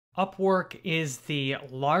Upwork is the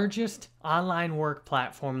largest online work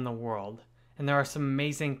platform in the world, and there are some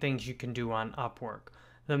amazing things you can do on Upwork.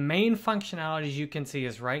 The main functionalities you can see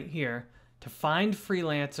is right here to find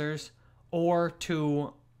freelancers or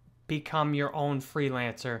to become your own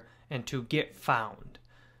freelancer and to get found.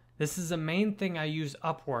 This is the main thing I use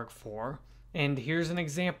Upwork for, and here's an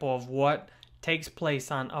example of what takes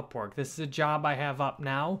place on Upwork. This is a job I have up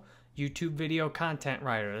now. YouTube video content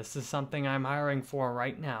writer. This is something I'm hiring for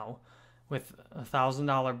right now with a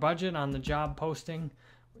 $1,000 budget on the job posting.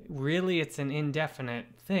 Really, it's an indefinite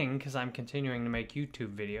thing because I'm continuing to make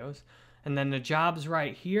YouTube videos. And then the job's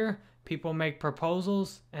right here. People make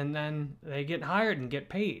proposals and then they get hired and get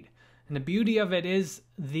paid. And the beauty of it is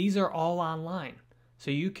these are all online.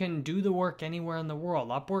 So you can do the work anywhere in the world.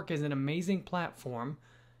 Upwork is an amazing platform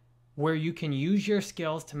where you can use your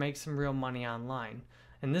skills to make some real money online.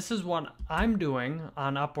 And this is what I'm doing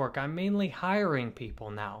on Upwork. I'm mainly hiring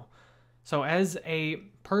people now. So as a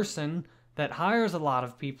person that hires a lot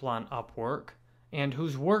of people on Upwork and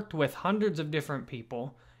who's worked with hundreds of different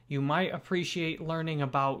people, you might appreciate learning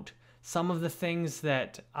about some of the things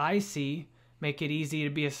that I see make it easy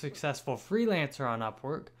to be a successful freelancer on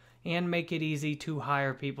Upwork and make it easy to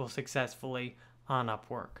hire people successfully on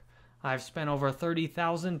Upwork. I've spent over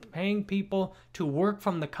 $30,000 paying people to work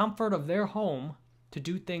from the comfort of their home to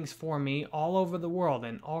do things for me all over the world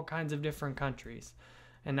in all kinds of different countries.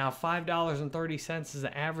 And now $5.30 is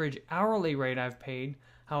the average hourly rate I've paid.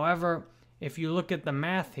 However, if you look at the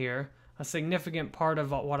math here, a significant part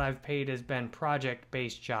of what I've paid has been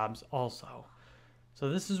project-based jobs also. So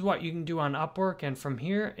this is what you can do on Upwork, and from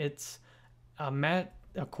here it's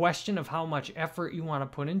a question of how much effort you want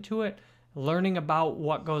to put into it, learning about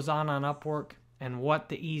what goes on Upwork and what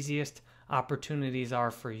the easiest opportunities are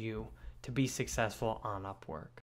for you to be successful on Upwork.